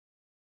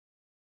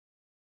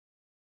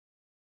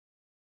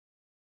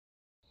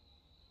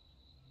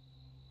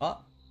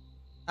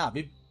Ha,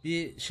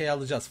 bir şey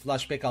alacağız.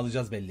 Flashback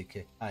alacağız belli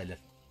ki. Hayır.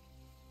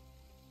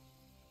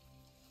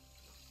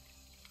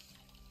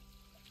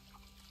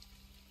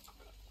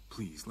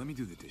 Please, let me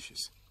do the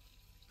dishes.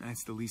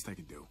 That's the least I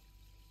could do.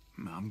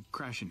 I'm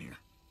crashing here.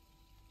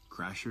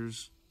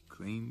 Crashers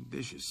clean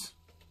dishes.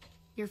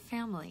 Your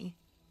family.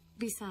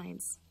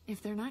 Besides,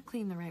 if they're not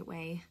cleaned the right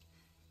way,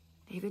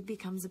 David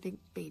becomes a big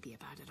baby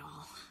about it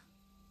all.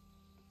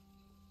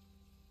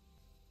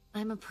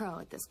 I'm a pro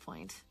at this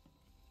point.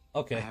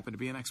 Okay. I happen to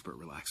be an expert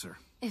relaxer.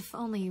 If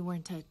only you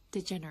weren't a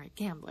degenerate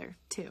gambler,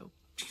 too.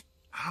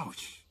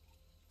 Ouch.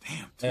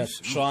 Damn. Evet,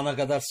 şu ana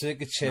kadar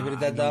sürekli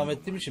çeviride devam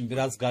ettiğim için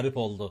biraz garip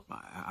oldu.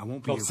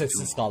 Çok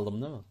sessiz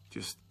kaldım değil mi?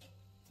 Just,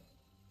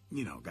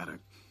 you know, gotta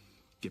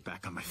get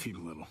back on my feet a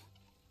little.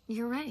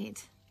 You're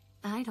right.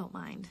 I don't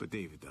mind. But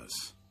David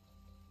does.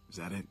 Is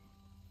that it?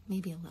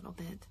 Maybe a little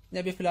bit.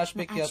 Ne bir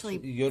flashback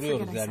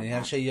görüyoruz yani.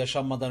 Her şey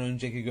yaşanmadan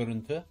önceki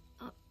görüntü.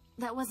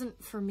 That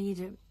wasn't for me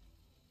to...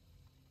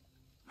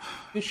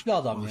 Güçlü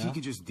adam ya. He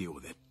can just deal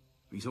with it.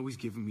 He's always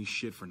giving me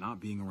shit for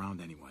not being around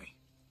anyway.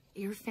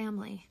 Your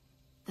family.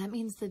 That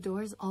means the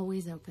door's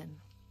always open.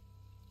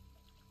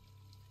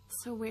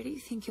 So where do you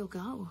think you'll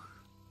go?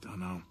 Don't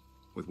know.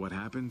 With what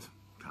happened,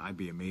 I'd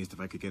be amazed if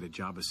I could get a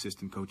job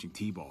assistant coaching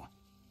T-ball.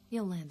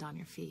 You'll land on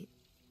your feet.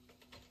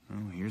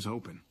 Well, here's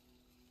hoping.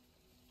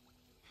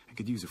 I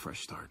could use a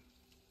fresh start.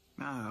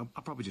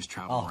 I'll probably just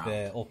travel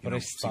around. O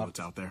fresh see what's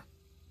out there.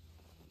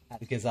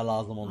 Herkese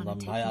lazım ondan.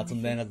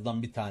 Hayatımda en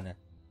azından bir tane.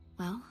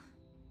 Well?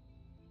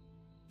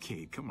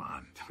 Kate, come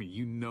on.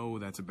 You know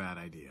that's a bad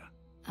idea.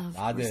 Of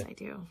course I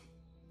do.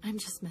 I'm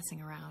just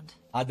messing around.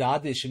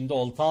 Hadi şimdi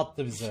olta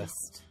attı bize.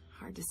 Just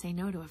hard to say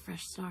no to a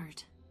fresh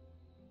start.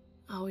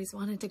 Always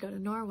wanted to go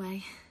to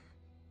Norway.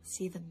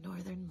 See the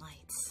northern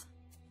lights.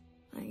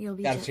 You'll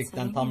be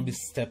gerçekten tam bir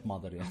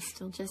stepmother ya. I'll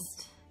still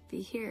just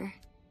be here.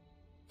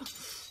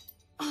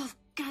 Oh,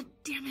 god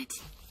damn it.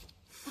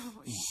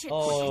 Oh,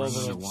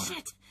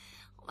 shit.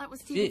 That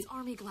was David's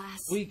army glass.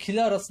 Bu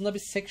ikili arasında bir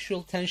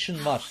sexual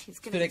tension var.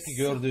 Sürekli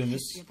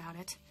gördüğümüz.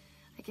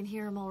 I can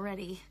hear him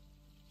already.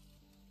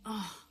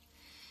 Oh,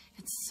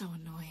 it's so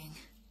annoying.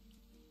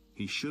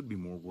 He should be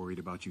more worried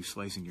about you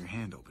slicing your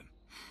hand open.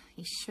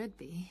 He should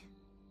be.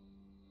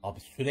 Abi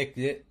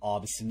sürekli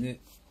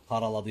abisini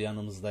karaladı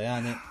yanımızda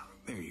yani.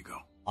 There you go.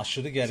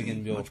 Aşırı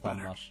gergin bir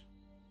ortam var.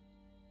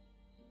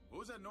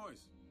 What was that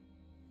noise?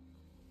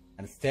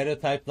 Yani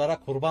stereotiplara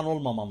kurban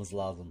olmamamız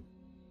lazım.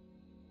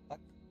 Bak.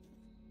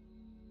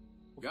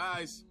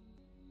 Guys.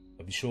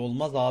 Bir şey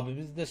olmaz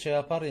abimiz de şey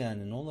yapar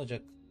yani, ne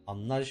olacak?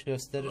 Anlayış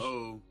gösterir.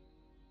 Hello.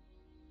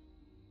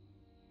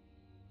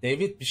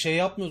 David bir şey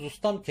yapmıyoruz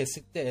ustam,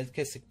 kesikti, el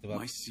kesikti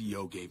bak. My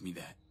CEO gave me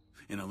that.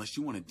 And unless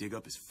you want to dig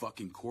up his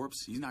fucking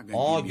corpse, he's not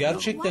going to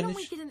gerçekten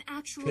hiç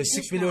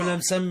kesik bile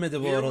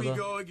önemsenmedi bu arada. Here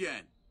we go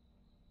again.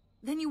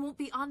 Then you won't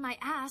be on my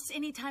ass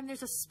anytime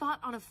there's a spot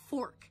on a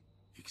fork.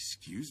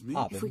 Excuse me?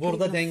 Abi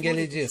burada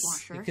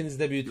dengeleyeceğiz. İkiniz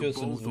de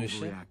büyütüyorsunuz bu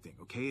işi.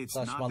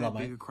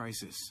 Saçmalamayın.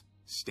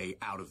 Stay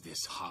out of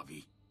this,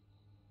 Javi.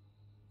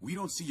 We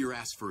don't see your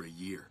ass for a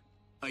year.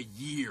 A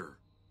year.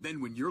 Then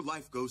when your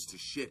life goes to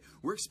shit,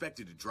 we're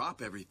expected to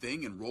drop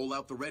everything and roll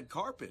out the red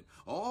carpet.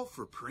 All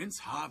for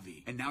Prince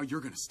Javi. And now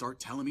you're gonna start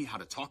telling me how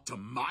to talk to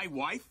my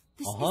wife?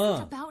 This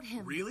isn't about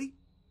him. Really?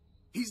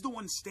 He's the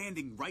one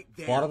standing right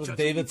there. Bu arada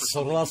David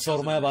sorular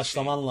sormaya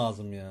başlaman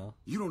lazım ya.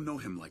 You don't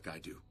know him like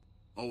I do.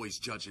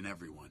 Always judging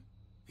everyone.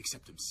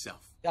 Except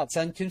himself. Ya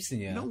sen kimsin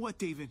ya? You know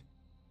what, David?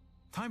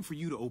 Time for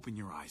you to open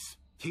your eyes.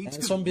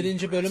 En son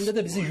birinci bölümde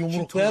de bizi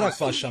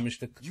yumruklayarak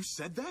başlamıştık. You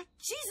said that?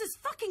 Jesus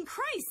fucking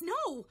Christ,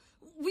 no!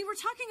 We were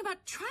talking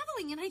about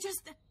traveling and I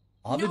just...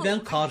 Abi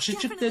ben karşı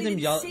çık dedim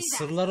ya,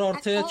 sırları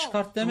ortaya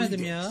çıkart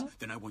demedim ya.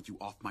 Then I want you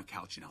off my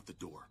couch and out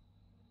the door.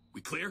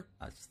 We clear?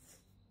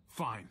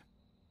 Fine.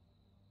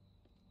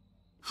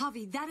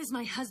 Javi, that is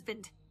my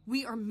husband.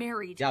 We are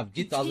married. Ya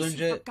git az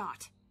önce...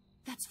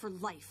 That's for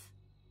life.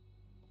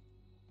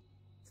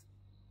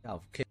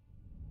 Ya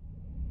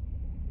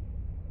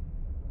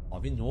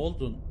abi ne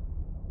oldun?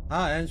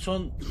 Ha, en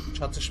son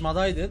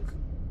çatışmadaydık.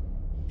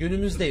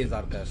 Günümüzdeyiz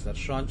arkadaşlar.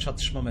 Şu an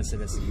çatışma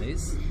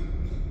meselesindeyiz.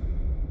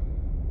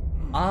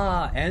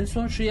 En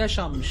son şu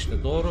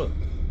yaşanmıştı. Doğru.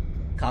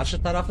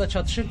 Karşı tarafla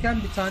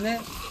çatışırken bir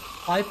tane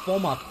pipe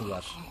bomb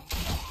attılar.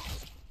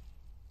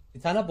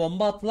 Bir tane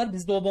bomba attılar.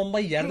 Biz de o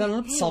bombayı yerden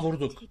alıp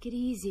savurduk.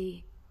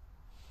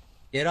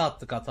 Geri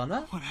attık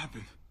atana.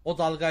 O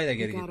dalgayla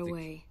geri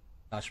gittik.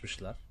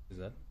 Kaçmışlar.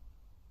 Güzel.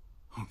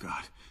 Oh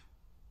God.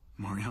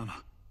 Mariana.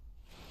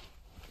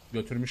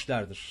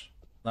 Götürmüşlerdir.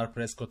 Bunlar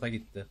Prescott'a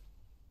gitti.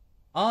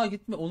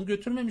 Gitme. Onu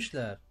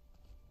götürmemişler.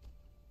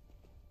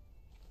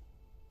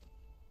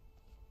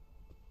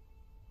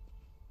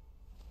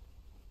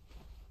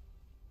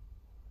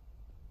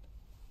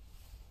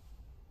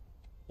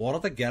 Bu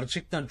arada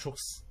gerçekten çok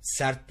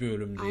sert bir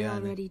ölümdü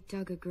yani.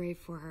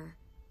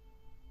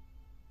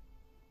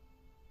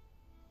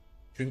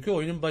 Çünkü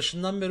oyunun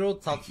başından beri o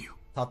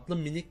tatlı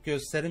minik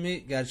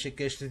gösterimi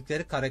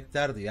gerçekleştirdikleri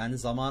karakterdi. Yani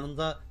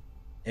zamanında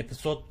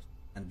Epsode,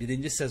 yani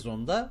birinci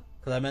sezonda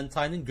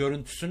Clementine'in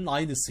görüntüsünün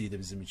aynısıydı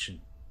bizim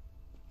için.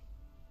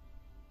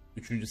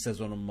 3.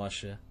 sezonun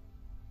başı.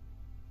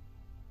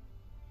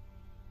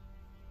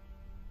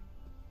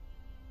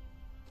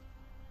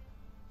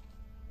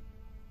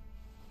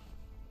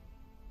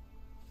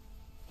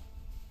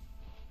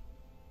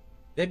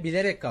 Ve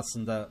bilerek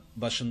aslında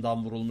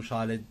başından vurulmuş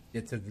hale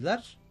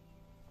getirdiler.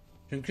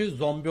 Çünkü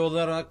zombi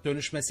olarak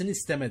dönüşmesini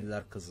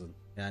istemediler kızın.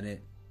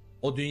 Yani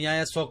o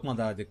dünyaya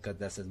sokmadılar, dikkat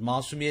ederseniz.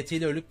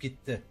 Masumiyetiyle ölüp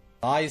gitti.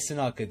 Daha iyisini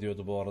hak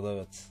ediyordu bu arada,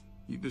 evet.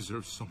 You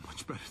deserve so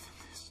much better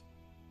than this.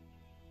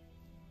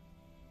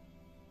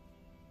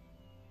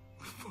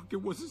 Fuck, it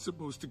wasn't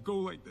supposed to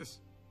go like this.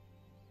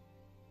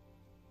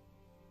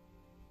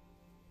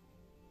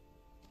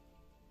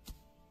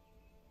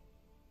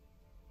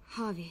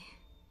 Javi,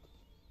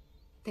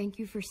 thank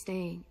you for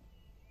staying.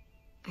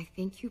 I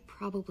think you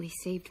probably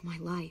saved my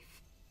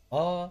life.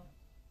 Aa.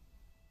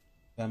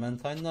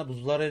 Clementine'la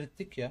buzlar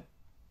erittik ya.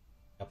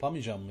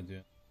 Yapamayacağım mı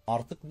diyor.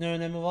 Artık ne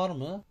önemi var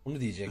mı? Bunu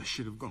diyecek. I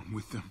should have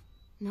gone with them.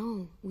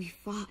 No, we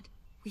fought.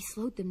 We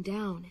slowed them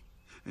down.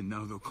 And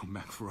now they'll come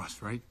back for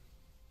us, right?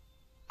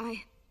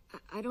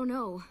 I don't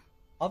know.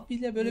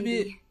 Abiyle böyle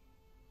Maybe. bir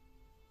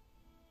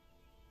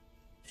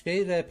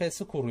şey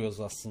RP'si kuruyoruz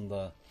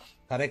aslında.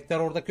 Karakter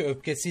oradaki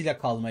öfkesiyle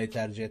kalmayı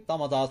tercih etti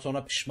ama daha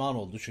sonra pişman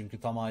oldu çünkü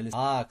tam ailesi...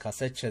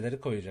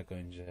 kasetçeleri koyacak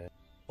önce.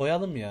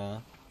 Koyalım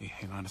ya. Hey,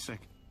 hang on a sec.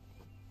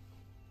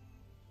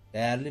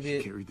 Değerli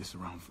bir... Carried this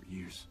around for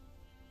years.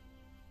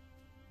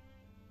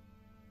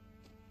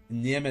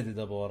 Dinleyemedi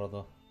de bu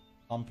arada.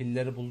 Tam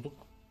pilleri bulduk.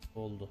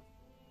 Oldu.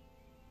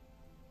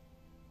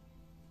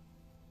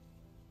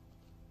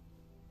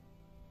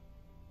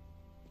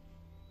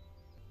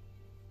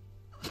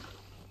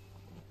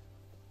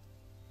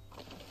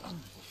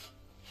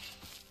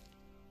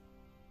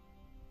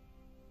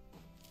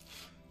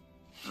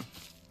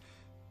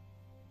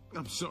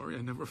 I'm sorry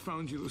I never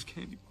found you those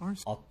candy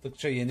bars.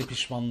 Attıkça yeni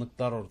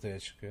pişmanlıklar ortaya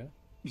çıkıyor.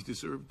 You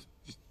deserved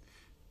just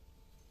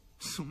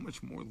so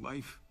much more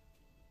life.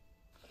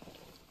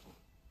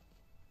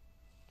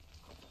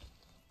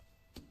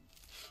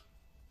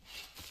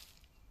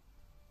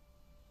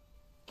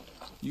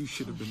 You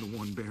should have been the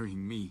one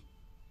burying me.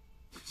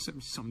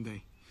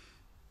 Someday.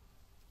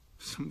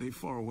 Someday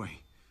far away.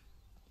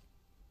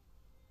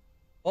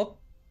 Hop.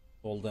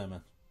 Oldu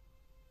hemen.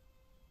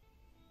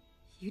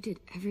 You did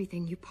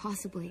everything you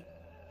possibly...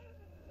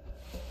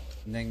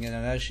 Elinden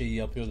gelen her şeyi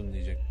yapıyordum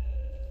diyecek.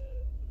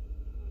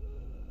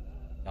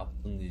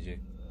 Yaptın diyecek.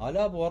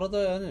 Hala bu arada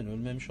yani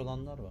ölmemiş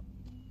olanlar var.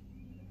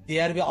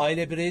 Diğer bir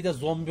aile bireyi de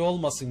zombi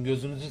olmasın,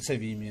 gözünüzü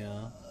seveyim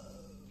ya.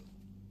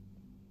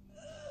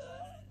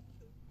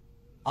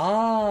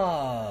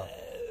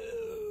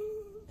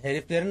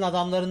 Heriflerin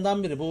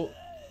adamlarından biri bu.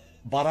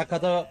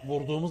 Barakada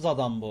vurduğumuz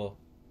adam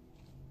bu.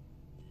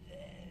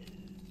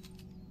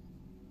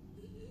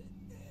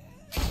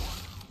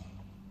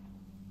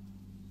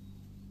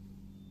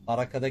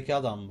 Barakadaki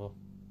adam bu.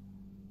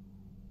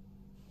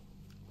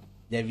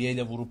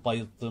 Levyeyle vurup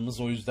bayılttığımız,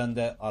 o yüzden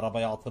de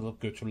arabaya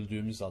atılıp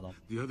götürüldüğümüz adam.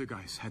 The other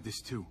guys had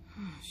this too.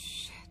 Oh,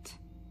 shit.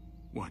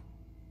 What?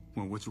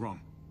 Well, what's wrong?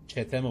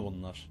 Çete mi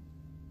bunlar?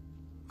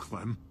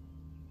 Clem?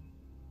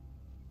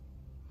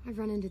 I've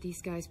run into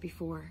these guys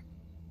before.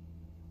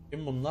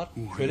 Kim bunlar?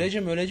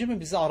 Köleci mi?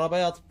 Bizi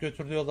arabaya atıp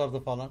götürüyorlardı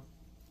falan.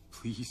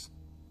 Please?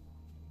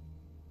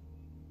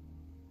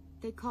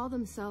 They call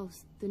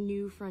themselves the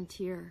New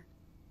Frontier.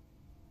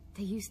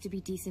 They used to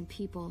be decent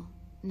people.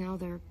 Now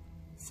they're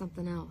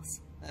something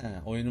else.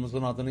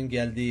 Oyunumuzun adının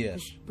geldiği yer.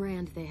 This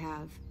brand they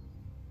have.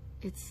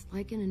 It's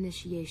like an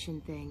initiation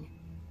thing.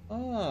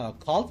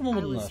 Kalt mı I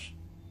was bunlar?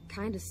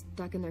 kind of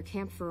stuck in their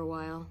camp for a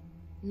while.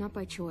 Not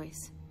by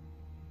choice.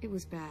 It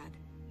was bad.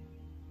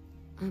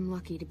 I'm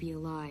lucky to be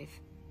alive.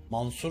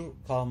 Mahsur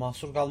kalmak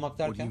What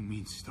do you derken?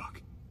 mean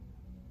stuck?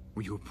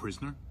 Were you a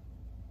prisoner?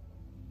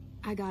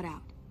 I got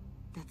out.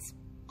 That's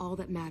all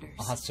that matters.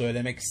 Aha,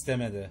 söylemek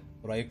istemedi.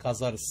 Burayı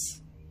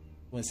kazarız.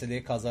 Bu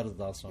meseleyi kazarız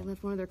daha They sonra.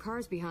 left one of their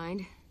cars behind.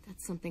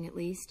 That's something at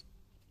least.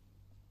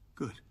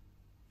 Good.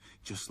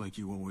 Just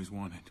like you always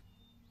wanted.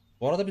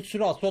 Bu arada bir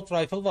sürü assault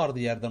rifle vardı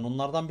yerden.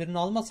 Onlardan birini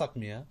almasak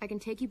mı ya? I can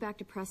take you back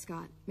to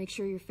Prescott. Make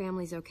sure your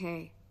family's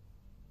okay.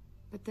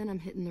 But then I'm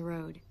hitting the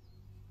road.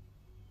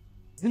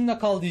 Sizinle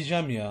kal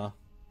diyeceğim ya.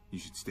 You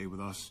should stay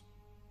with us.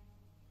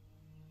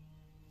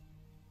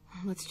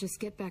 Let's just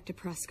get back to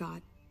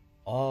Prescott.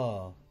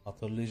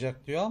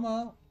 Hatırlayacak diyor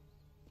ama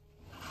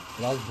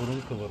biraz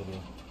burun kıvırdı.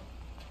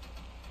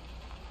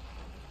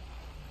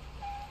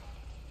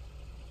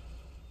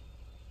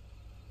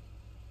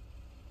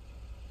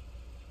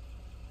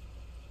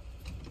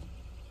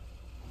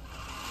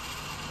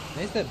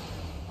 Neyse,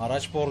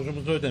 araç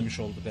borcumuzu ödemiş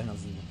olduk en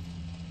azından.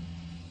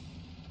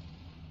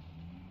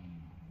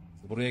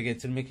 Buraya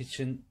getirmek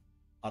için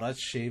araç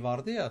şeyi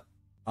vardı ya,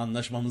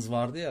 anlaşmamız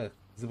vardı ya,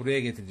 bizi buraya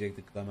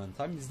getirecektik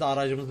Clementine. Biz de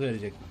aracımızı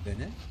verecektik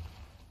beni.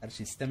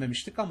 Gerçi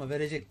istememiştik ama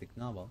verecektik,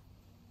 ne yapalım.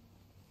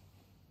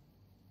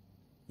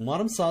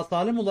 Umarım sağ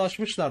salim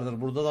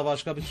ulaşmışlardır. Burada da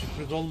başka bir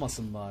sürpriz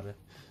olmasın bari.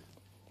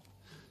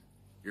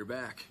 You're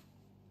back.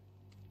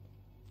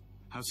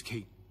 How's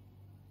Kate?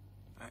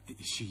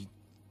 Is she...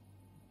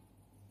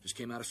 Just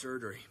came out of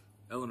surgery.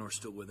 Eleanor's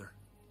still with her.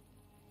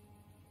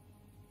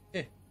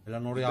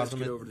 Eleanor Best yardım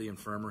get et. over to the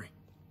infirmary.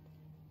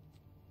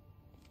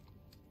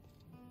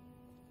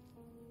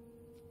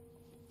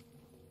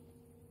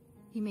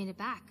 You made it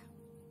back.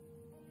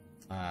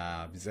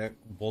 Bize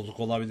bozuk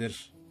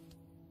olabilir.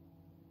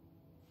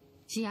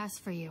 She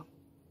asked for you.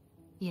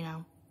 You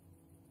know.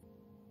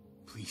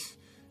 Please.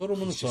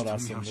 Durumunu Please just tell me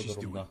sorarsın how bu she's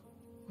durumda. doing.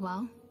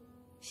 Well,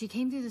 she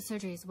came through the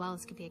surgery as well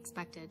as could be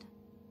expected.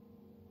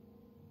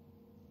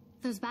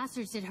 Those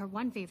bastards did her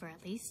one favor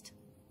at least.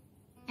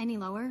 Any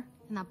lower,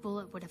 and that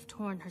bullet would have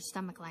torn her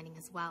stomach lining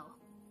as well.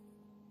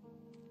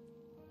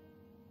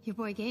 Your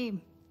boy Gabe.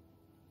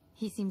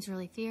 He seems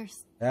really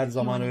fierce. Her He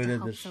zaman wanted to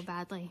help öyledir. so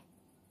badly.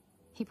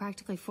 He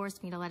practically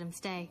forced me to let him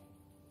stay.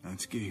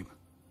 That's Gabe.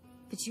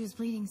 But she was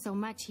bleeding so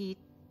much he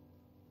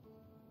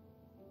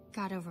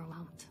got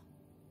overwhelmed.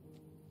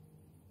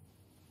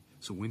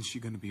 So when's she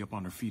gonna be up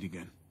on her feet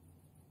again?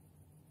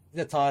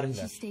 Bize tarih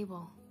ver. She's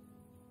stable.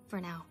 For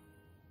now.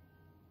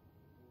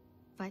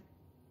 But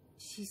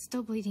she's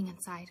still bleeding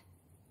inside.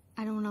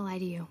 I don't want to lie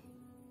to you.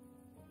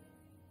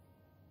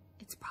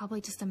 It's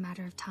probably just a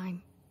matter of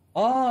time.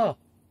 Aa!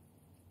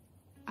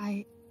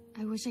 I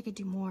wish I could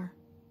do more.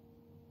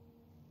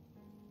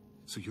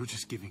 So you're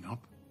just giving up?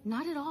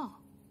 Not at all.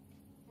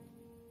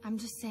 I'm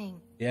just saying,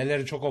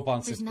 Diğerleri çok there's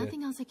ofansifti.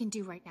 nothing else I can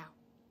do right now.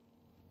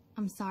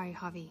 I'm sorry,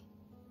 Javi.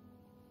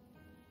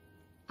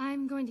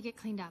 I'm going to get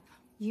cleaned up.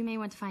 You may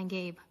want to find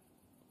Gabe.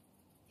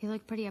 He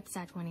looked pretty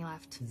upset when he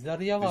left.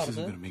 Zarya This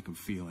isn't vardı. gonna make him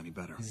feel any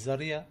better.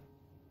 Zarya.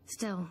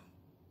 Still,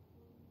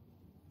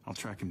 I'll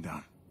track him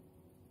down.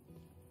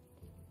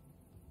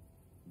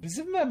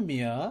 Bizim van mi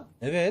ya?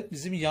 Evet,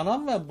 bizim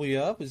yanan van bu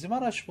ya. Bizim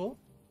araç bu.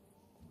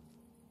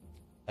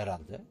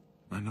 Herhalde.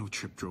 I know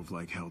Tripp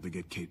drove like hell to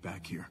get Kate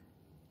back here.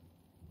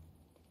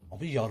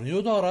 Abi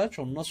yanıyordu araç.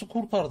 Onu nasıl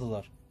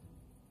kurtardılar?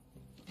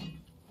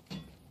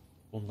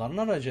 Bunların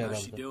aracı How's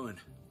she herhalde. doing?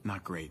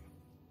 Not great.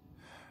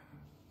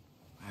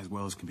 As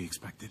well as can be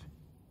expected.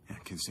 Yeah,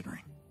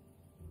 considering.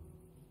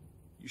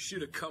 You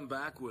should have come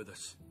back with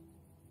us.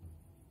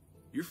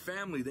 Your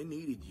family, they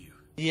needed you.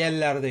 İyi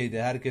yerlerdeydi.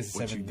 Herkesi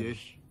What you did,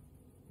 sevindirir.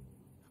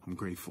 I'm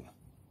grateful.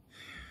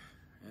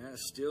 I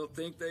still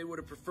think they would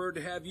have preferred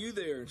to have you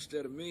there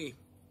instead of me.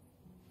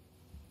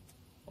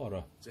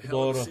 Doğru. It's a hell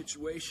Doğru. of a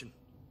situation.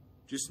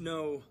 Just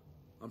know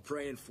I'm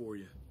praying for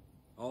you.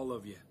 All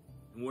of you.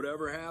 And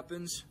whatever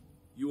happens,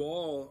 you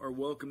all are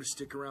welcome to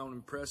stick around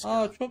in Prescott.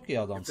 Aa, çok iyi If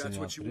adamsın that's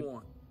ya. what you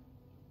want.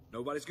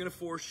 Nobody's gonna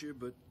force you,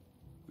 but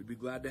we'd be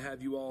glad to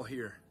have you all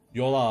here.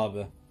 Yola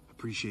abi.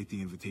 Appreciate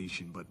the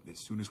invitation, but as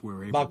soon as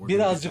we're able, Bak we're gonna get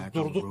birazcık back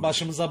on the durduk, road.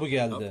 başımıza bu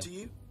geldi. Up to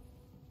you.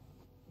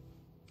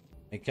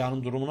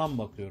 Mekanın durumuna mı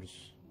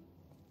bakıyoruz?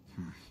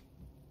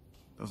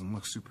 Doesn't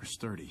look super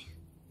sturdy.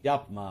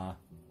 Yapma.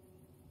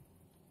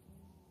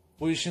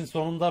 Bu işin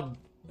sonunda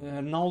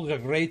ne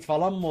olacak? Raid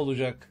falan mı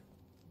olacak?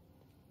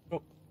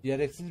 Çok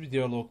gereksiz bir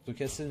diyalogtu.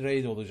 Kesin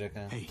raid olacak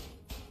ha. Hey,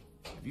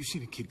 have you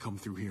seen a kid come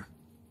through here?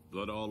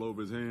 Blood all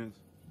over his hands,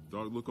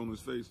 dark look on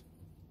his face.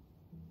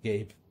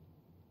 Gabe.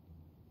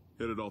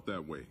 Headed off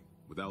that way,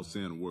 without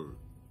saying a word.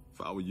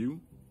 If I were you,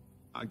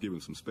 I'd give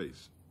him some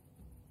space.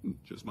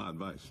 Just my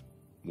advice.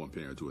 One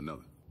parent to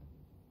another.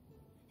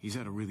 He's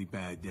had a really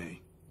bad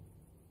day.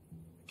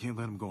 Can't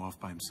let him go off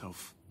by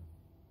himself.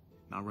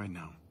 Not right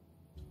now.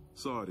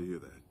 Sorry to hear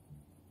that.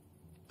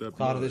 That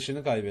blood,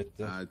 Kardeşini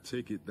kaybetti. I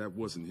take it that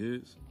wasn't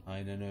his.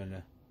 Aynen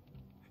öyle.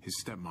 His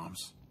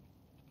stepmom's.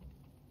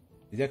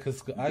 Bir de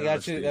kız... Ha,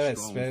 gerçi evet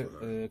ve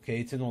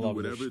Kate'in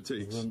olabilir.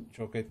 Kızın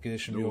çok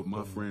etkileşimi Know if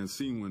yok. my friend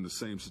seen were in the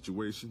same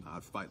situation,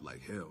 I'd fight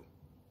like hell.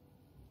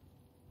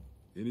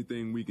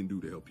 Anything we can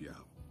do to help you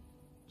out,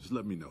 just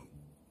let me know.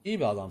 İyi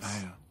bir adamsın.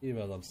 Aynen. İyi bir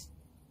adamsın.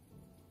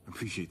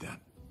 Appreciate that.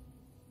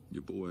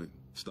 Your boy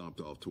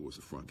stomped off towards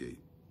the front gate.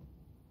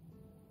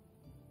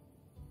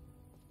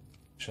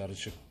 Dışarı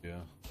çık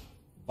diyor.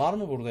 Var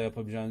mı burada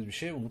yapabileceğimiz bir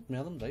şey?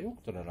 Unutmayalım da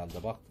yoktur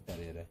herhalde. Baktık her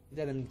yere.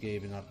 Gidelim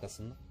Gabe'in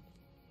arkasına.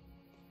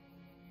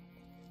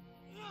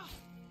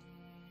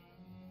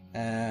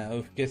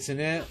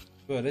 Öfkesini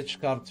böyle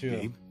çıkartıyor.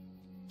 Gabe?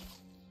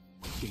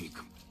 Gabe,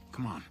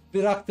 come on.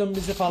 Bıraktın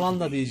bizi falan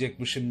da diyecek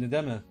bu şimdi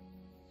değil mi?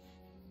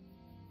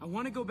 I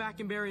want to go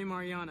back and bury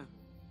Mariana.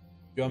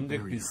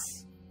 Gömdük Bury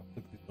biz.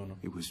 Yaptık biz onu.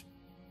 It was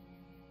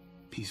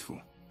peaceful.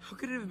 How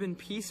could it have been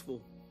peaceful?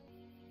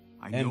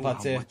 I know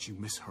Empathy. how much you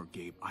miss her,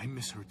 Gabe. I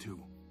miss her too.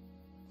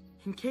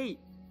 And Kate,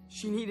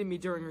 she needed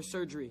me during her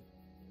surgery.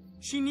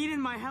 She needed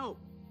my help.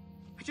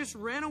 I just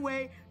ran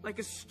away like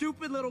a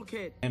stupid little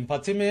kid.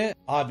 Empati mi?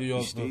 Abi You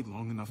yok. stayed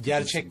long enough to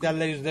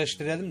Gerçeklerle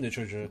yüzleştirelim de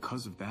çocuğu.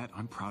 Because of that,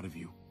 I'm proud of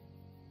you.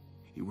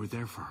 You were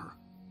there for her.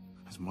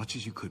 As much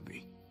as you could be.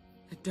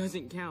 It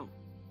doesn't count.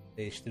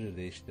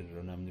 Değiştirir.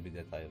 Önemli bir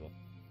detay bu.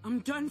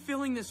 I'm done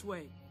feeling this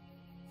way.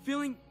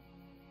 Feeling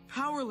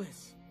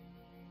powerless.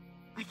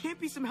 I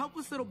can't be some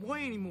helpless little boy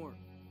anymore.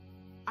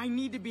 I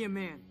need to be a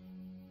man.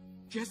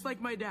 Just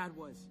like my dad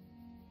was.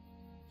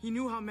 He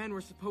knew how men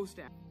were supposed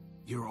to act.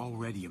 You're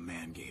already a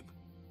man, Gabe.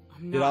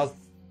 I'm Biraz not.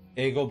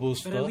 Ego But at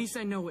boost'u. least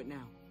I know it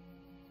now.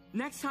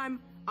 Next time,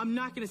 I'm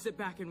not gonna sit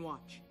back and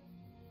watch.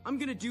 I'm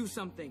gonna do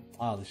something.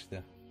 Al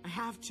işte. I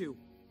have to.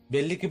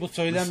 Belli ki bu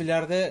söylem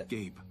ileride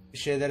Gabe, bir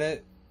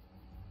şeylere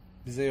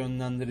bize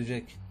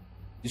yönlendirecek.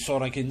 Bir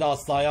sonrakinde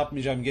asla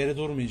yapmayacağım, geri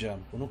durmayacağım.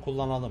 Bunu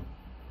kullanalım.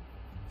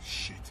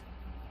 shit.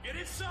 Get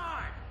inside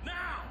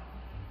now.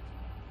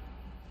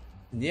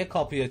 Niye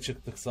kapıya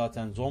çıktık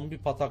zaten? Zombi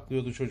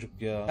pataklıyordu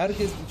çocuk ya.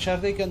 Herkes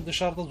içerideyken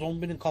dışarıda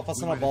zombinin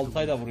kafasına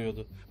baltayla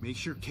vuruyordu. Make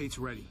sure Kate's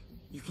ready.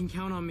 You can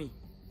count on me.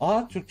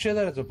 Aa,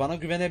 Türkçeler yazıyor. Bana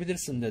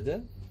güvenebilirsin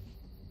dedi.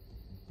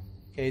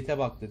 Kate'e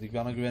bak dedik.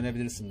 Bana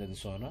güvenebilirsin dedi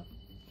sonra.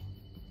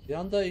 Bir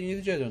anda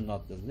İngilizce döndü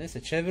atladı.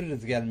 Neyse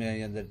çeviririz gelmeyen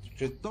yerleri.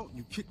 Türkçe... Thought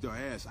you kicked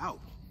their ass out.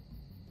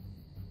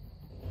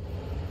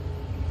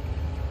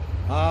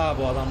 Aa,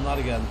 bu adamlar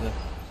geldi.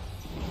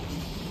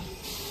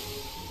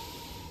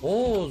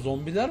 Oo,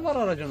 zombiler var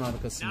aracın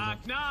arkasında.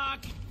 Knock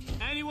knock.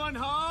 Anyone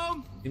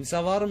home?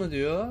 Kimse var mı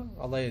diyor.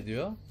 Alay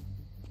ediyor.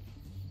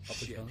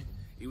 Shit.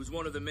 He was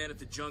one of the men at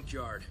the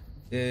junkyard.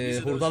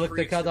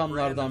 Hurdalıktaki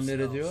adamlardan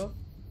biri diyor.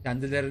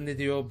 Kendilerini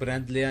diyor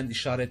brandleyen,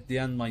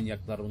 işaretleyen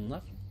manyaklar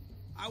bunlar.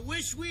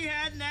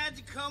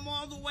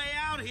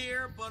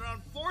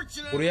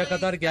 Buraya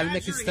kadar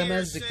gelmek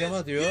istemezdik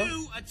ama diyor.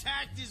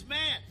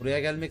 Buraya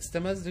gelmek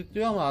istemezdik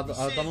diyor ama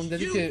adamın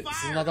dedi ki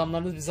sizin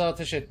adamlarınız bize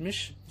ateş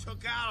etmiş.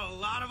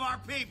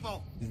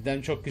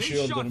 Bizden çok kişi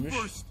öldürmüş.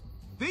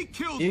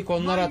 İlk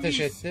onlar ateş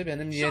etti.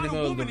 Benim yeğenimi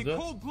öldürdü.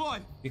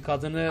 Bir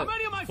kadını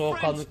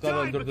soğukkanlıkla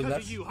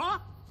öldürdüler.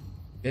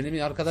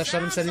 Benim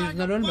arkadaşlarım senin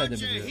yüzünden ölmedi mi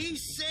diyor.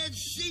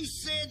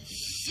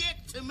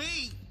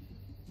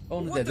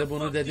 Onu dedi,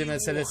 bunu dedi,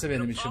 meselesi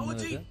benim için bu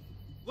dedi.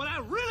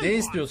 Ne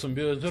istiyorsun,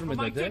 bir özür mü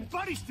dedi.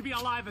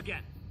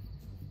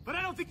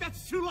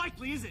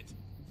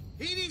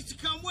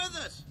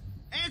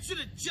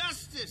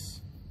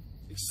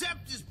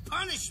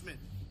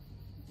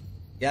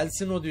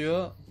 Gelsin o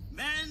diyor.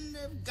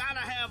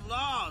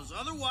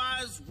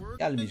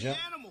 Gelmeyeceğim.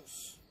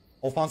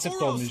 Ofansif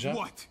de olmayacağım.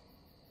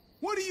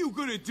 What are you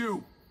gonna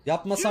do?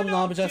 Yapmasam ne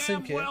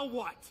yapacaksın ki?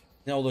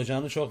 Ne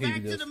olacağını çok iyi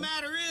biliyorsun.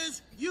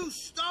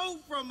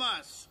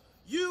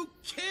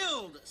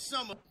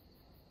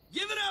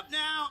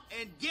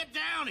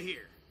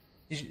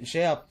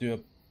 Şey yap diyor.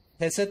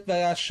 Pes et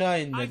ve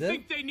aşağı in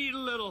dedi.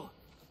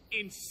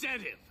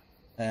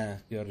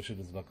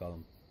 Görüşürüz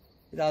bakalım.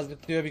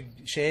 Birazcık diyor bir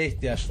şeye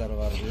ihtiyaçları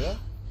var diyor.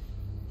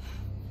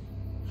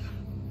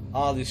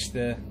 Al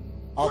işte.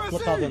 Atlı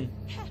kadın.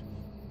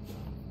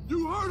 You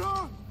hurt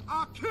her?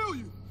 I'll kill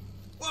you.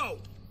 Whoa!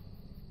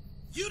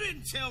 You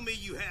didn't tell me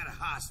you had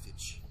a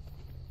hostage.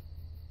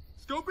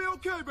 It's gonna be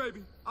okay, baby.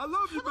 I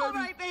love you, baby. All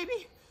right,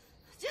 baby.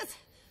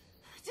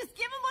 Just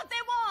give them what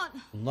they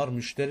want. Bunlar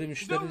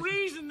müşteri. No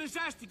reason this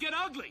has to get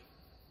ugly.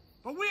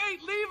 But we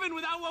ain't leaving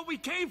without what we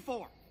came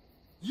for.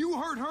 You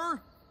hurt her,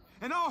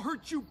 and I'll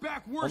hurt you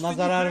back worse Ona than you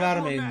zarar could ever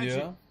vermeyin imagine.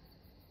 diyor.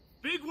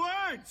 Big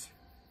words.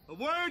 The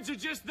words are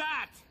just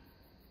that.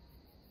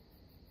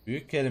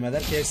 Büyük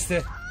kelimeler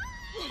kesti.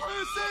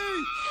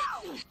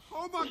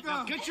 Oh my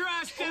God! Get your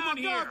ass down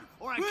here,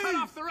 or I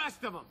cut off the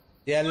rest of them.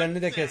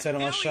 Diğerlerini de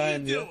keserim aşağı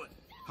in diyor.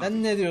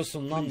 Sen ne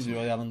diyorsun lan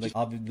diyor yanındaki.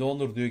 Abi ne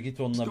olur diyor git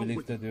onunla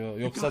birlikte diyor.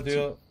 Yoksa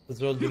diyor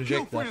kızı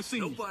öldürecekler.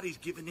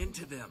 Nobody's giving in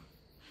to them.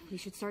 We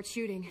should start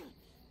shooting.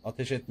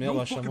 Ateş etmeye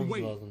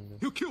başlamamız lazım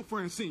diyor. He'll kill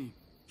Francine.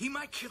 He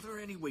might kill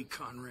her anyway,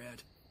 Conrad.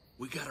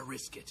 We gotta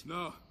risk it.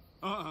 No,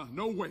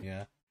 no way.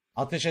 Ya.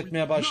 Ateş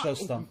etmeye başla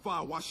Not ustam. open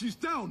fire while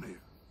she's down there.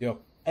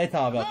 Yok. Et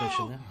abi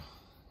ateşini.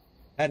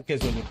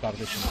 Herkes ölür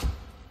kardeşim.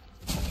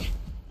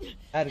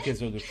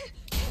 Herkes ölür.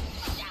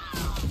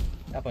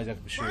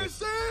 Yapacak bir şey yok.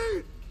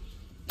 Francine!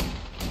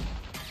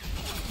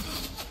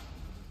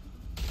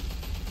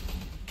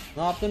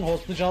 Ne yaptın?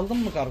 Hostage aldın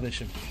mı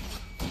kardeşim?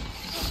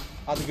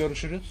 Hadi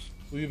görüşürüz.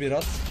 Uyu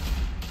biraz.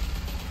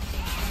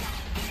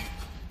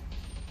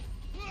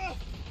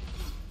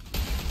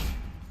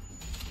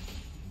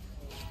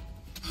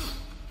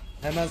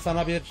 Hemen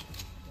sana bir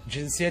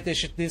cinsiyet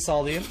eşitliği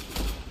sağlayayım.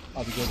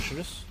 Hadi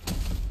görüşürüz.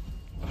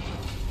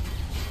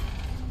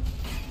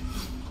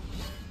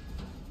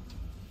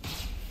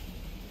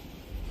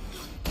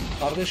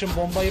 Kardeşim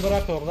bombayı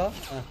bırak orada.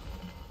 Heh.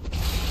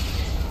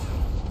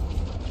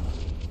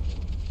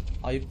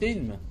 Ayıp değil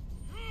mi?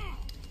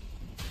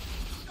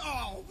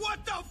 Oh,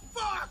 what the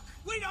fuck?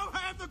 We don't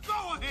have the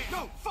go-ahead.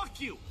 No,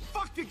 fuck you.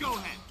 Fuck the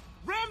go-ahead.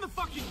 Ram the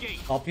fucking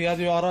gate. Kapıya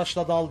diyor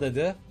araçla dal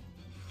dedi.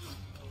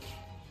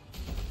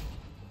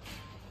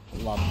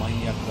 Ulan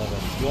manyakları.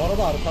 Bu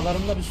arada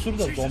arkalarında bir sürü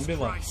de zombi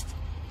var. Christ.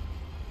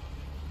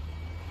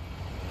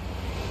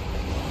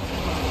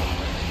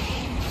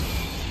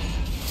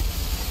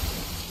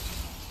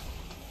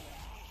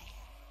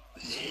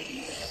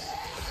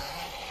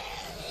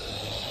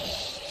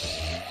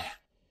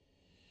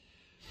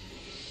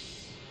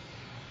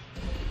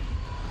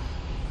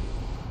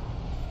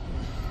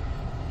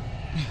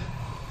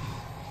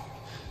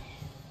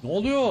 Ne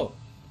oluyor?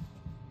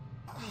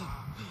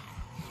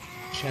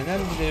 Çenen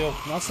bile yok.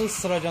 Nasıl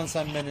ısıracaksın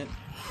sen beni?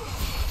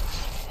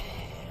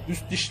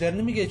 Üst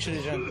dişlerini mi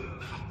geçireceksin?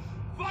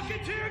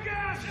 Fucking tear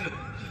gas!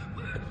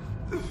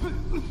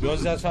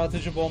 Göz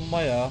yaşartıcı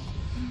bomba ya. I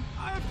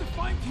have to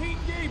find Kate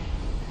and Gabe.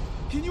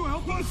 Can you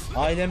help us?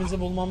 Ailemizi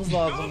bulmamız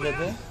lazım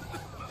dedi.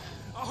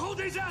 Hold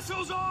these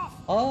assholes off!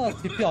 Aa,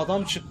 tipi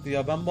adam çıktı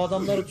ya. Ben bu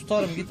adamları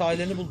tutarım, git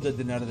aileni bul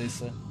dedi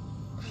neredeyse.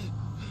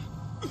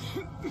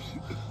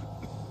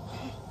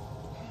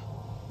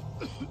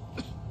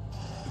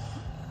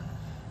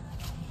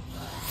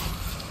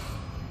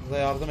 Size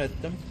yardım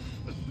ettim.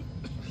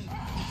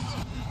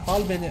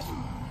 Al beni.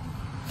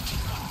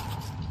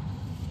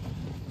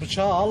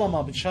 Bıçağı al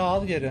ama bıçağı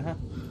al geri ha.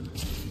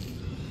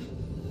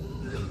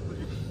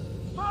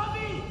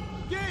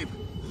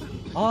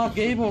 Aa,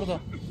 Gabe orada.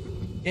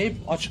 Gabe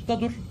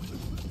açıkta dur.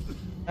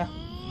 Heh.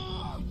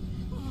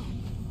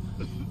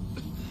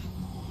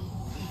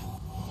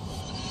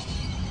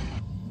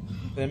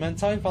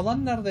 Clementine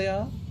falan nerede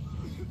ya?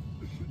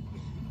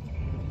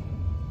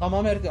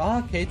 Tamam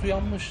Aa, Kate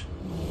uyanmış.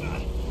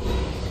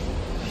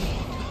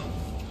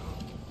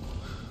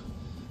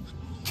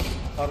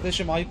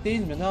 Kardeşim ayıp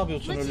değil mi? Ne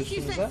yapıyorsun öyle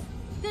üstümüze?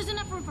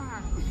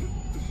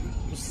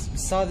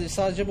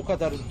 Sadece bu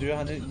kadar diyor.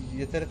 Hani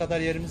yeteri kadar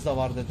yerimiz de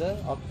var dedi.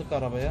 Attık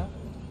arabaya.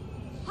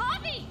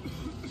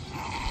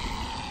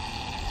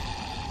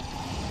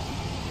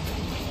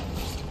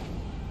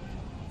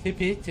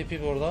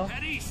 Tipi burada.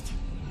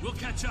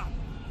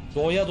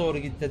 Doğuya doğru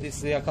git dedi,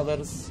 sizi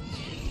yakalarız.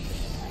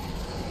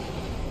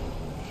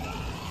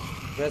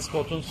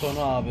 Rescot'un sonu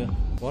abi.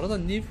 Bu arada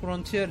New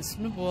Frontier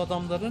ismi bu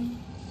adamların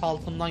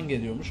altından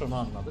geliyormuş, onu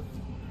anladık.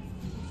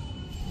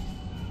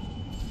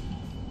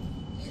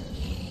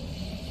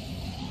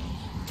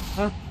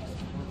 Hah.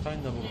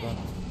 Montaigne da burada.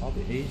 Abi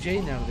AJ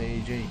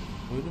nerede AJ?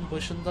 Oyunun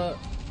başında...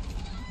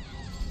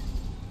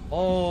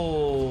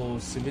 Oo,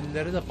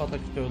 sivilleri de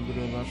pataküte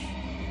öldürüyorlar.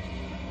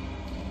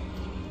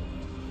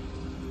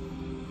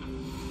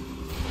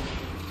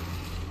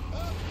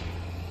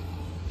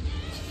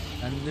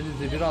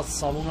 Kendinizi biraz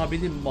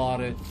savunabilin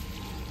bari.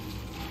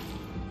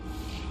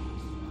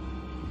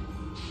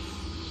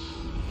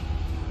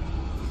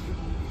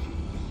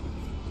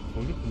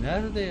 Çocuk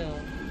nerede ya?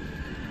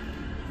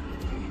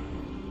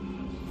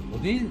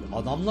 O değil,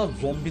 adamlar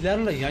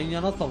zombilerle yan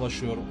yana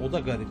savaşıyor. O da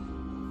garip.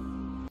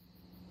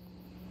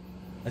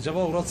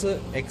 Acaba orası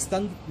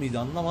extended miydi,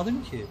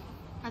 anlamadım ki.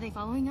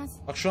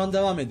 Bak şu an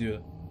devam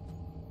ediyor.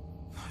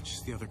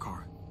 Just the other car.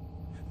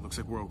 Looks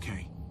like we're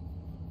okay.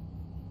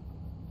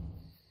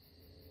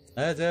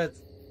 Evet.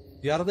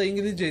 Bir arada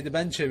İngilizceydi,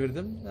 ben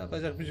çevirdim.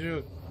 Yapacak bir şey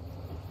yok.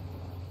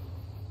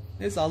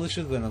 Neyse,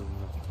 alışırız en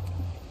azından.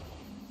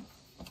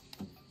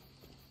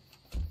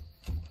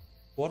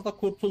 Bu arada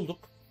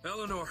kurtulduk.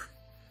 Eleanor.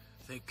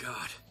 Thank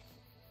God.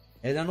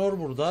 Eleanor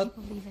burada.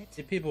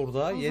 Tipi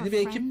burada. Yeni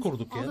bir ekip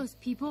kurduk ya.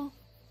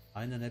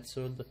 Aynen, hepsi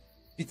öldü.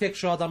 Bir tek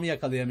şu adamı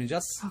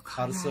yakalayamayacağız.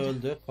 Karısı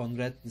öldü.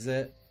 Conrad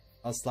bize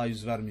asla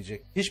yüz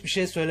vermeyecek. Hiçbir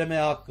şey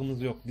söylemeye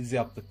hakkımız yok. Biz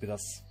yaptık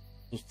biraz.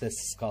 Sus,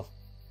 sessiz kal.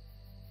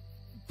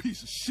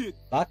 Piece of shit.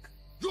 Bak.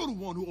 You're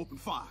the one who opened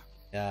fire.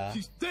 Ya.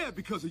 She's dead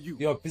because of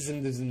you. Yok,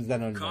 bizim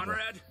dizimizden ölmedi.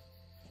 Conrad,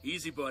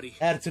 easy buddy.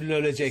 Her türlü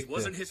ölecekti.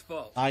 Wasn't his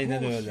fault.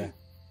 Aynen öyle.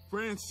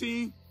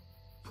 Francine,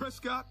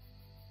 Prescott,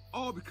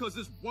 all because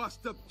this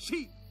washed up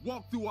cheat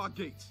walked through our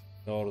gates.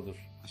 Doğrudur.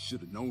 I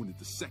should have known it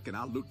the second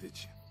I looked at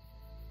you.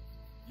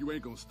 You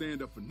ain't gonna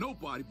stand up for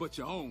nobody but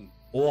your own.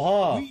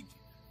 Oha.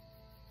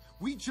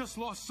 We just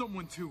lost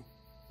someone too.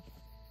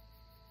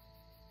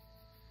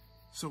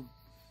 So,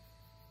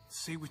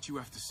 say what you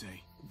have to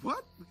say.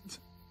 What?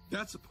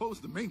 That's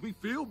supposed to make me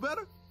feel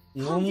better?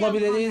 Umurumda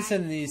bile değil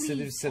senin iyi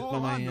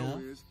hissetmemen All I ya.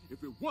 know is,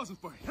 if it wasn't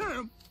for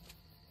him...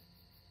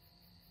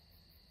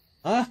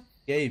 Hah,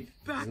 Gabe.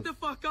 Back the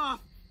fuck off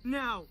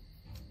now.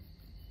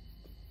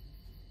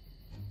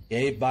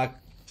 Gabe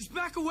bak. Just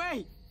back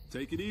away.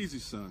 Take it easy,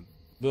 son.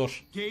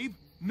 Dur. Gabe,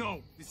 no,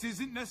 this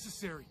isn't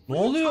necessary. Ne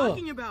What are you oluyor?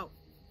 talking about?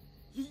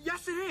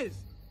 Yes, it is.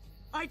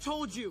 I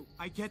told you.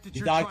 I get that Bir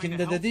you're trying to dahakinde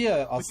help, dedi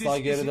ya, but this asla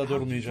isn't geride how you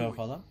durmayacağım do it.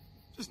 falan.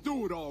 Just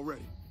do it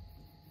already.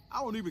 I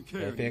don't even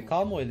care anymore. PK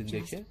mı o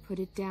elindeki? Just put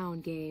it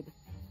down, Gabe.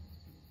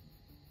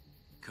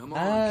 Come on,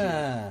 kid.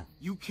 Ha.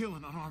 You kill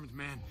an unarmed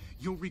man,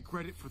 you'll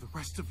regret it for the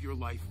rest of your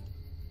life.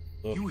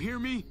 Dur. You hear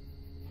me?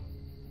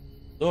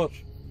 Dur.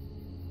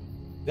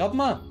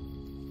 Yapma.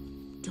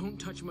 Don't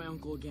touch my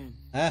uncle again.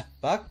 Heh,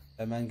 bak.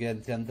 Hemen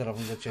kendi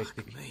tarafımıza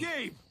çektik.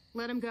 Gabe!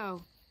 Let him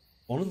go.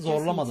 Onu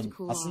zorlamadım.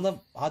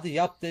 Aslında hadi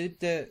yap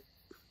deyip de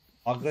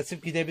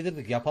agresif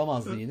gidebilirdik.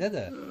 Yapamazdı yine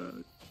de.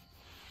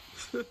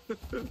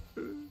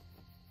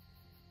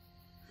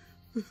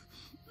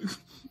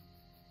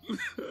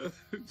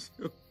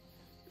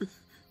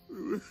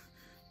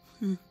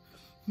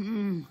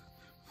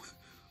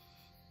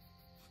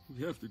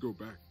 We have to go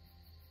back.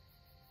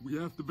 We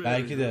have to bury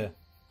Belki her. de.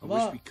 I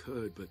wish Ama we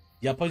could, but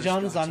yapacağını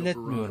Prescott's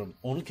zannetmiyorum. overrun.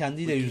 Onu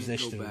kendiyle We can't go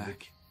yüzleştirirdik. back.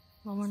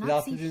 Well, we're not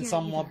Silahsız safe here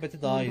insan either.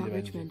 muhabbeti daha What iyiydi about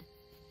bence. Richmond?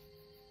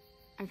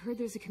 I've heard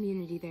there's a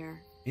community there.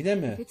 Yine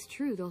If mi? it's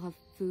true, they'll have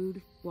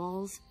food,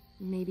 walls,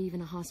 maybe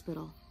even a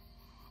hospital.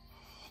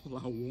 All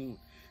I want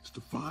is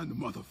to find the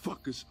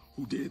motherfuckers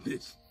who did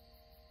this.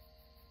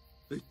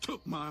 They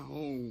took my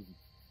home.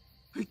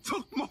 They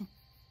took my...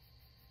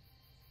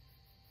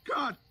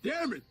 God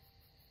damn it!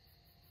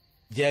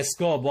 Yes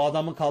go. Bu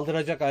adamı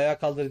kaldıracak, ayağa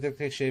kaldıracak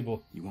tek şey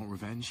bu. You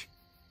want revenge?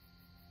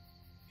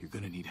 You're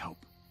gonna need help.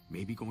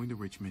 Maybe going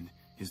to Richmond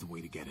is the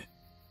way to get it.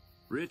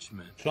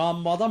 Richmond. Şu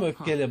an bu adam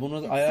öfkeli.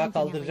 Bunu ayağa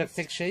kaldıracak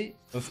tek şey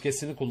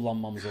öfkesini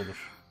kullanmamız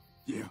olur.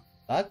 Yeah,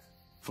 Bak.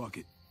 fuck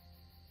it.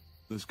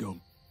 Let's go.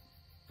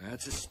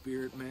 That's a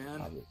spirit, man.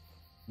 Abi,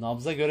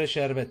 nabza göre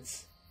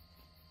şerbet.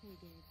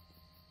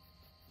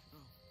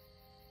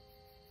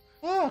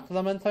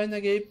 Clementine'la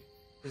Gabe.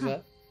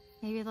 Güzel.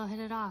 Maybe they'll hit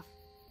it off.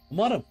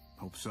 Umarım.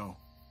 Hope so.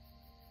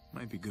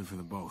 Might be good for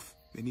them both.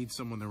 They need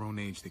someone their own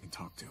age they can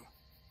talk to.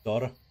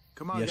 Doğru.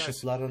 Come on, guys.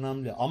 Yaşıtlar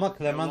önemli. Ama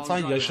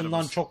Clementine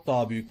yaşından çok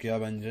daha büyük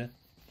ya bence.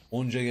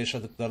 Onca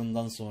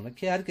yaşadıklarından sonra.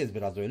 Ki herkes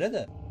biraz öyle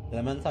de.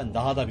 Clementine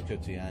daha da bir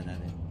kötü yani.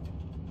 Hani.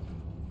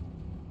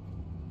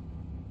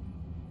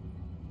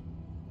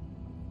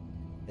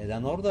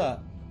 Eleanor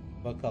da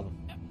bakalım.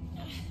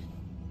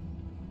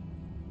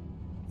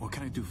 What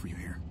can I do for you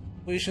here?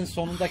 Bu işin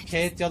sonunda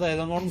Kate ya da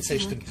Eleanor mu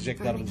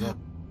seçtirecekler bize? And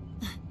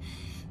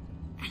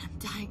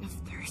I'm dying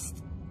of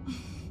thirst.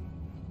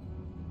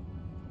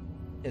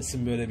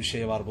 Kesin böyle bir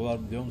şey var. Bu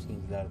var biliyor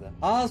musunuz ileride?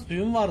 Aa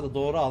suyum vardı.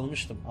 Doğru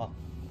almıştım. Al.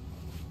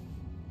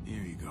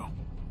 Here you go.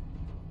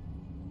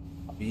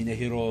 Abi yine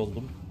hero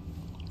oldum.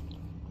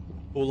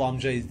 Cool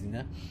amcayız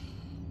yine.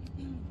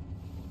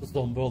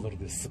 Zombi olur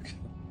diye sık.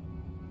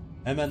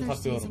 Hemen Thirsty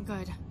takıyorum. isn't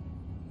good.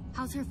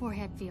 How's her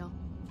forehead feel?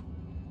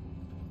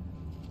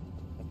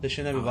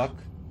 Ateşine bir bak.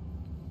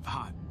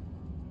 Hot.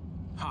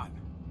 Hot.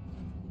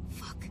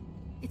 Fuck.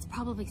 It's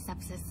probably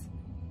sepsis.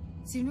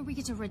 Sooner we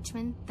get to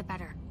Richmond, the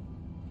better.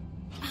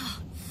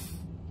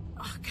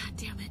 Oh, god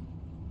damn it.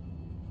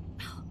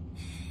 Oh,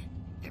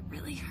 it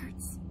really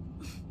hurts.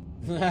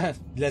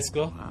 Let's go.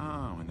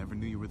 Wow, I never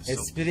knew you were the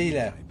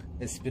Espriyle. type.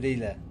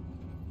 Espriyle.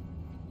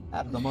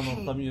 Her zaman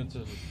Hey. ortamı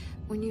yutuyoruz.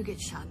 When you get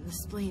shot in the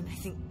spleen, I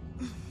think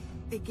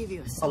they give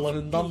you a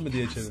Alanından mı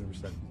diye pass.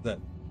 çevirmişler. Güzel.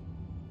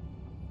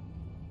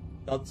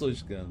 Tatlı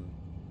hoş geldin.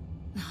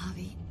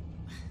 Javi,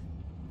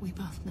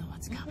 we both know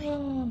what's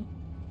coming.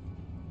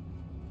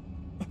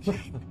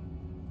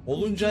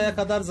 Oluncaya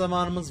kadar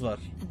zamanımız var.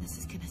 And this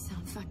is gonna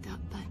sound fucked up,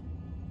 but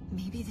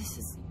maybe this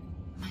is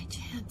my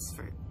chance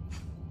for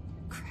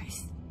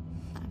Christ.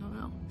 I don't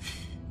know.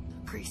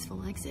 A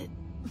graceful exit.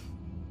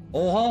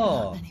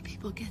 Oha! Not many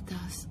people get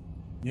those.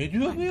 Ne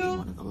diyor I'd bu be ya?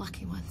 one of the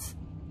lucky ones.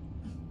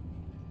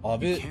 You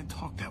Abi can't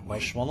talk that way.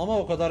 saçmalama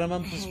o kadar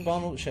hemen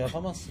pıspan şey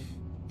yapamazsın.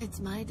 It's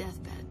my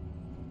deathbed.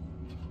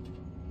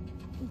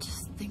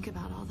 Just think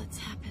about all that's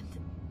happened.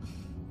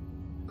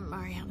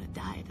 Mariana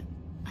died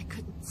and I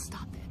couldn't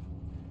stop it.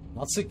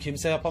 Nasıl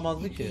kimse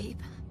yapamazdı And ki?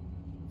 Gabe,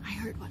 I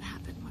heard what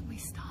happened when we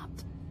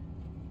stopped.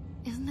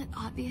 Isn't it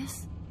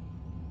obvious?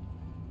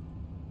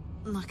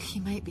 Look, he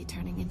might be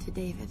turning into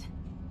David.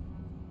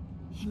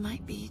 He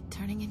might be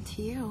turning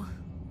into you.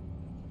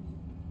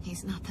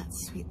 He's not that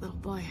sweet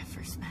little boy I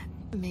first met.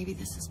 Maybe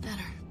this is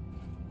better.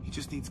 He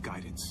just needs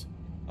guidance.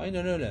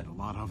 Aynen öyle.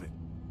 A lot of it.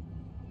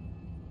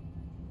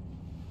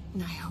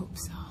 I hope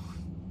so.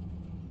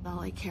 All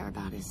I care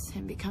about is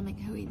him becoming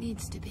who he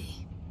needs to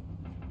be.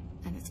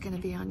 And it's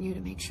gonna be on you to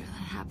make sure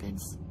that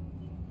happens.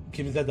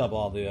 İkimize de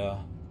bağlı ya.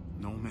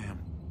 No, ma'am.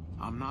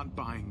 I'm not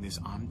buying this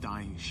I'm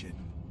dying shit.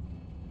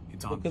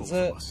 It's on Bu both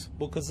kızı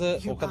of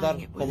us. o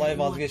kadar kolay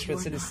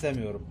vazgeçmesini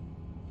istemiyorum.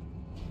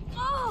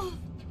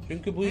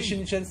 Çünkü bu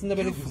işin içerisinde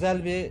böyle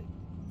güzel bir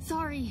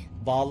Sorry.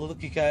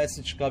 bağlılık hikayesi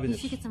You çıkabilir.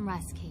 should get some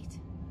rest, Kate.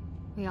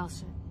 We all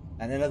should.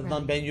 Yani en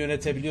azından ben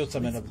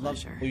yönetebiliyorsam en azından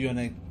bu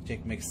yöne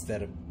çekmek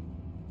isterim.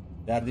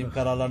 Verdiğim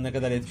kararlar ne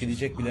kadar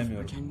etkileyecek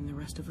bilemiyorum. Pretending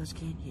the rest of us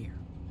can't hear.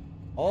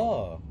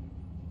 Aa,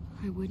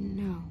 I wouldn't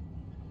know.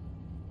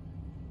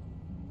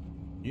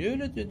 niye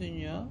öyle dedin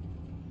ya?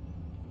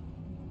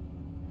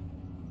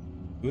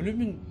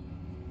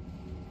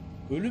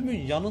 Ölümün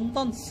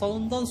yanından,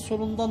 sağından,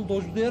 solundan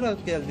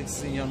dojlayarak geldik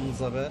sizin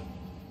yanınıza be.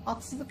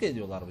 Haksızlık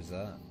ediyorlar bize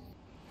ha.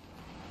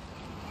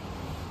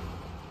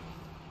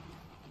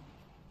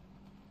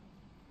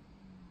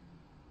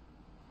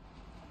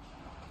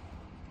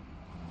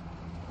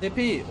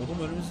 Tepeyi, oğlum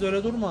önümüzde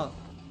öyle durma.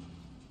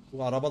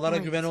 Bu arabalara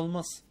Evet. güven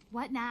olmaz.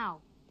 What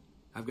now?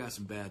 I've got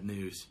some bad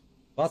news.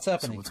 What's So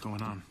happening? what's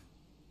going on?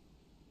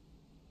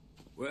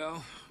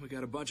 Well, we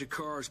got a bunch of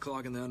cars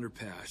clogging the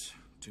underpass.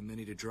 Too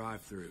many to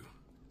drive through.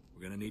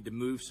 We're gonna need to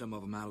move some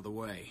of them out of the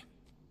way.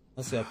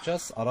 Nasıl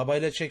yapacağız?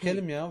 Arabayla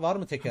çekelim ya. Var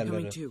mı I'm going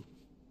tekerleri? too.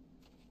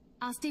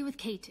 I'll stay with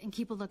Kate and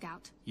keep a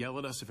lookout. Yell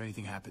at us if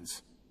anything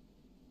happens.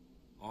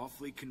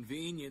 Awfully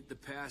convenient the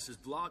pass is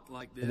blocked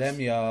like this. Bilem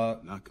ya.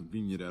 Not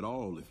convenient at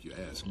all, if you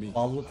ask me.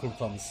 Ballı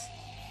turtamız.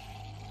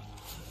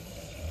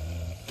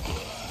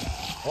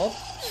 Hop.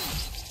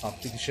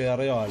 Taktik işe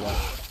yarıyor hala.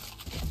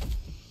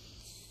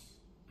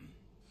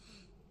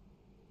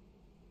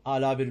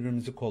 Hala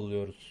birbirimizi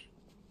kolluyoruz.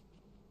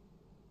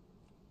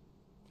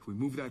 If we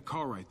move that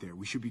car right there,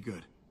 we should be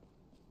good.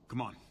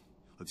 Come on.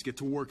 Let's get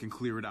to work and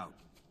clear it out.